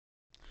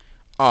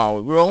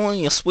Oh, we're rolling?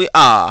 Yes, we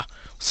are.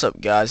 What's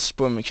up, guys? It's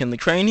boy McKinley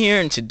Crain here,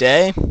 and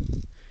today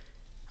I'm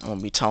gonna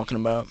be talking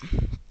about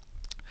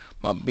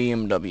my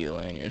BMW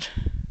lanyard.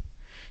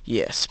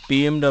 Yes,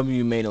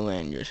 BMW made a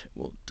lanyard.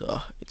 Well,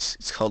 duh.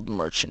 It's called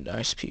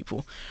merchandise,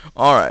 people.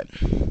 All right.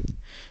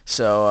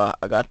 So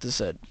I got this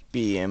at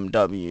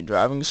BMW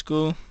driving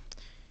school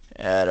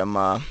at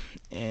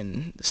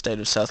in the state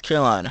of South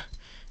Carolina,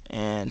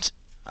 and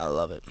I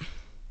love it.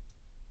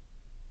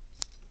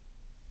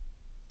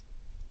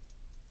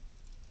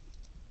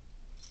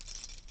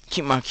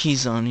 Keep my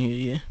keys on here,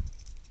 yeah.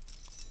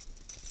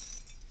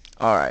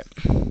 All right.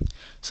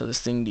 So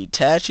this thing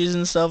detaches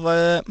and stuff like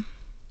that.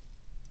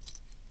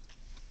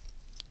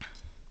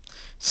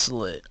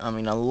 Slit. I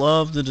mean, I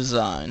love the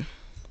design.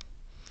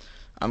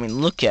 I mean,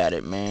 look at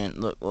it, man.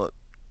 Look.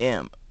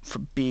 M for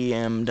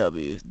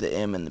BMW. The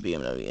M in the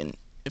BMW. And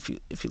if you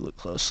look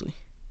closely,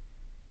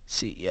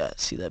 see that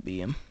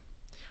BM.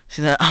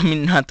 See that? I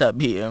mean, not that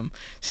BM.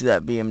 See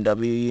that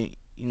BMW?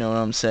 You know what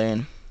I'm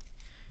saying?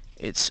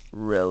 It's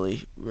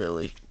really,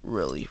 really,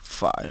 really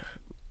fire,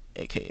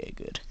 aka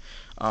good.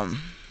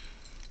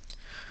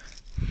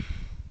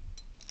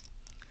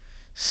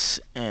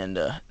 And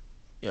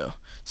yo,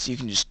 so you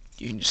can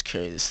just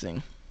carry this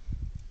thing.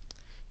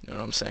 You know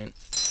what I'm saying?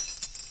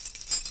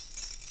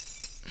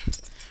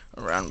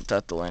 Around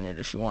without the lanyard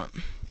if you want.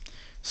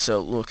 So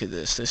look at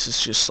this. This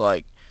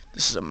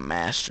is a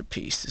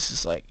masterpiece. This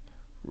is like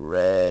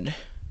red.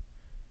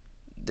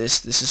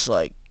 This is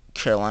like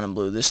Carolina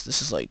blue. This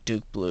is like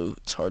Duke blue.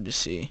 It's hard to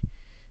see.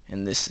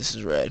 And this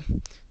is red.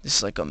 This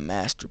is like a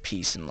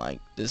masterpiece in like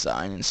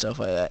design and stuff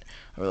like that.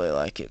 I really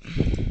like it.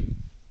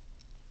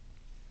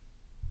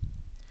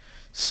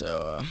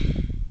 So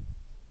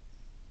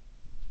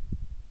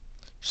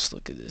just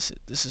look at this.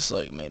 This is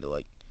like made of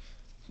like,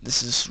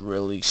 this is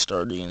really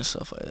sturdy and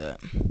stuff like that.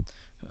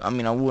 I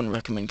mean, I wouldn't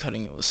recommend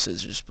cutting it with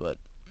scissors, but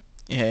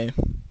hey,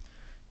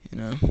 you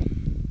know,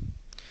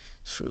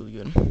 it's really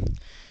good.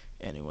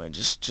 Anyway,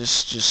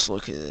 just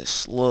look at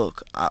this.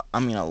 Look, I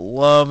mean, I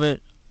love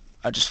it.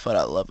 I just flat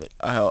out love it.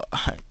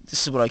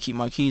 This is what I keep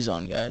my keys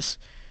on, guys.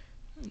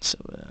 And so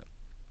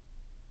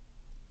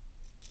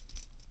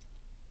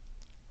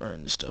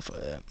and stuff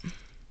like that.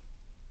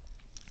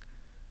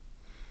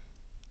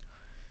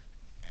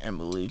 And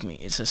believe me,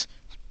 it says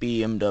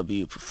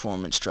BMW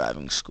Performance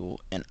Driving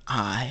School, and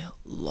I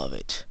love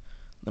it.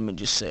 Let me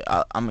just say,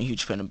 I'm a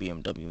huge fan of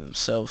BMW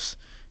themselves,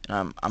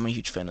 and I'm a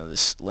huge fan of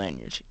this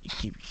lanyard. You can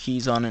keep your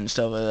keys on it and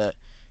stuff like that.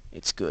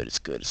 It's good, it's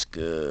good, it's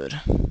good.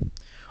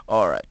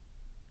 Alright.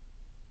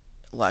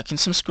 Like and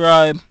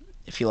subscribe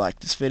if you like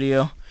this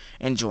video,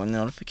 and join the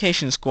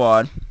notification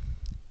squad.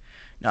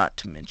 Not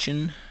to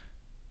mention,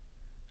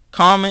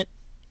 comment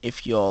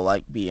if y'all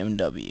like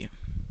BMW.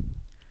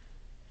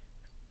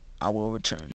 I will return.